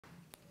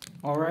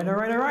All right.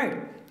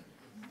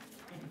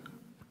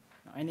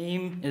 My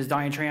name is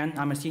Donnie Tran.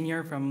 I'm a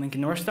senior from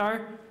Lincoln North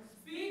Star.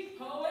 Speak,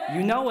 poet!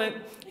 You know it.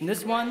 And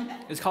this one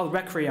is called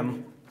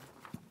Requiem.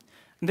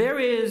 There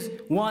is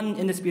one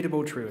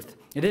indisputable truth.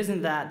 It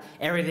isn't that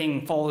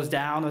everything falls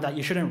down or that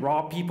you shouldn't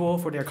rob people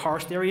for their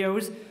car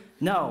stereos.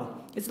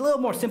 No, it's a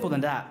little more simple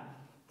than that.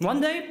 One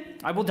day,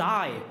 I will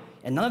die,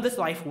 and none of this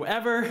life will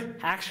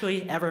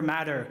ever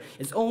matter.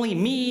 It's only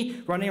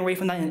me running away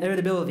from that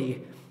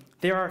inevitability.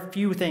 There are a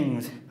few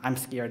things I'm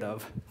scared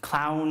of.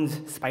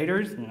 Clowns,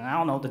 spiders, and I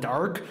don't know, the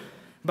dark.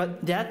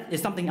 But death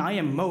is something I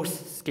am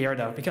most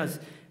scared of because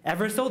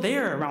ever so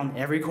there around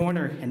every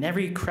corner and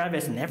every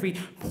crevice and every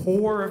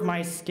pore of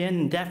my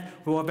skin, death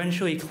will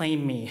eventually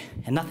claim me.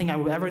 And nothing I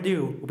will ever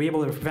do will be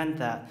able to prevent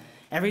that.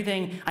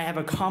 Everything I have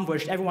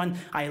accomplished, everyone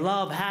I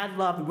love, had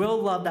loved, will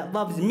love, that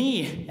loves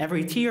me,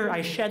 every tear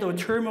I shed or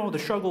turmoil, the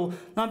struggle,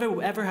 none of it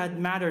will ever have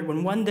mattered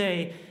when one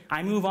day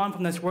I move on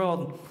from this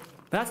world.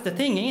 But that's the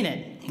thing, ain't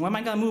it? What am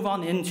I going to move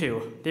on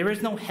into? There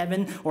is no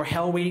heaven or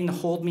hell waiting to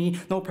hold me,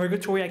 no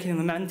purgatory I can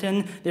lament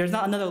in. There's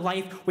not another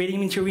life waiting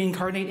me to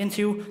reincarnate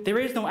into. There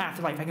is no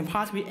afterlife I can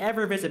possibly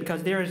ever visit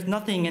because there is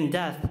nothing in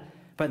death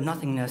but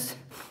nothingness.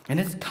 And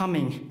it's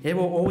coming. It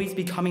will always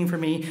be coming for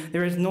me.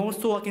 There is no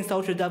soul I can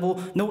sell to the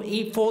devil, no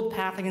eightfold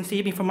path that can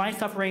save me from my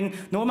suffering,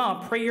 no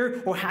amount of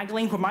prayer or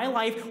haggling for my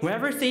life will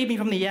ever save me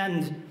from the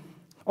end.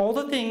 All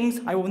the things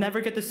I will never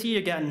get to see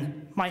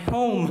again. My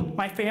home,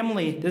 my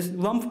family, this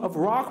lump of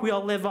rock we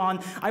all live on.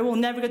 I will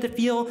never get to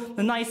feel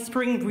the nice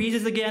spring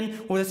breezes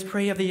again or the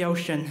spray of the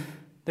ocean.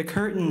 The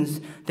curtains,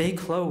 they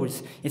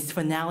close. It's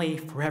finale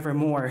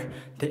forevermore.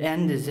 The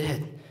end is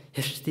it.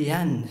 It's just the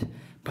end.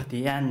 But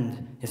the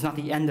end is not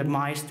the end of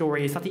my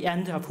story. It's not the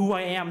end of who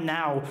I am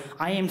now.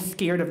 I am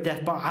scared of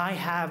death, but I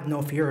have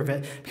no fear of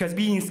it. Because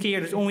being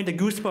scared is only the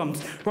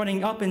goosebumps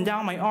running up and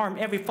down my arm,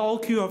 every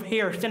follicle of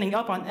hair standing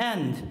up on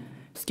end.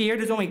 Scared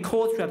is only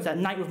cold sweats at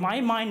night with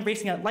my mind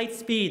racing at light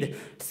speed.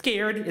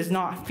 Scared is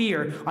not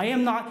fear. I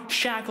am not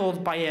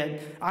shackled by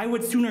it. I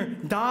would sooner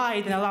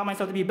die than allow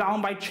myself to be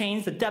bound by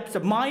chains. The depths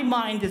of my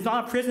mind is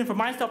not a prison for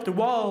myself to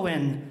wallow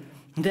in.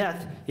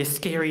 Death is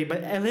scary,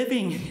 but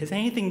living is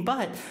anything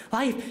but.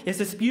 Life is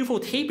this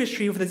beautiful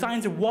tapestry with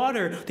designs of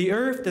water, the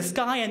earth, the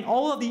sky, and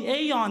all of the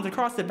aeons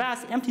across the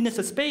vast emptiness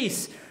of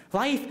space.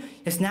 Life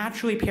is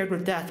naturally paired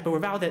with death, but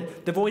without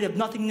it, the void of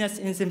nothingness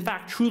is in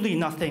fact truly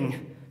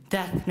nothing.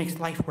 Death makes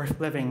life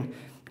worth living,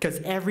 because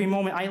every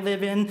moment I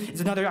live in is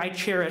another I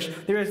cherish.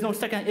 There is no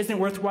second that isn't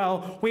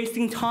worthwhile.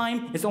 Wasting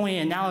time is only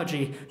an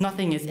analogy.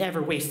 Nothing is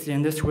ever wasted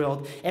in this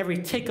world. Every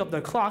tick of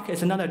the clock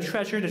is another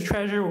treasure to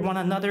treasure with one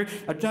another,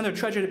 another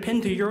treasure to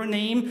pin to your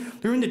name.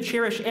 Learn to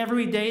cherish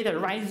every day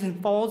that rises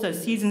and falls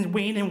as seasons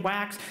wane and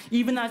wax,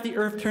 even as the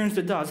earth turns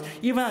to dust,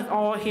 even as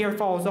all hair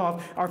falls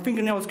off, our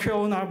fingernails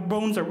curl and our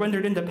bones are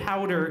rendered into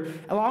powder.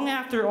 Long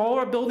after all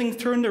our buildings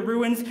turn to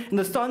ruins and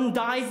the sun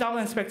dies out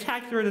in a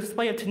spectacular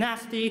display of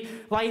tenacity,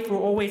 life will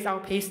always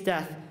outpace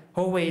death,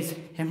 always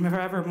and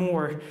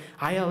forevermore.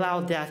 I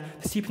allow death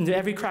to seep into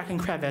every crack and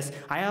crevice.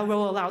 I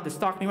will allow it to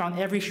stalk me around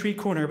every street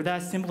corner, but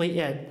that's simply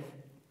it.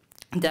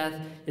 Death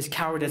is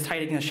cowardice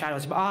hiding in the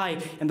shadows, but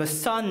I am the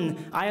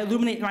sun. I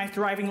illuminate my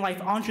thriving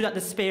life onto that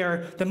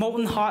despair. The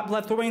molten hot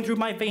blood flowing through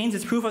my veins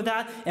is proof of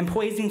that and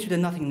poison to the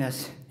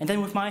nothingness. And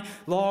then with my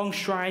long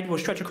stride will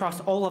stretch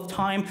across all of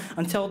time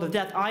until the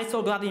death I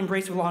so gladly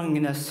embrace with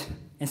longingness.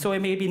 And so it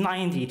may be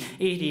 90,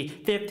 80,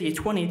 50,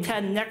 20,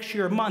 10, next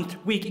year, month,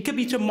 week. It could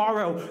be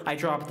tomorrow I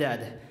drop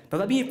dead.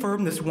 But let me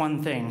affirm this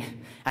one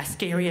thing. As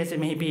scary as it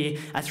may be,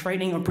 as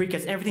frightening or bleak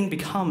as everything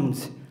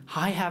becomes,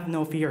 I have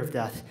no fear of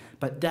death,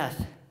 but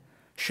death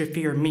should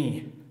fear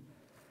me.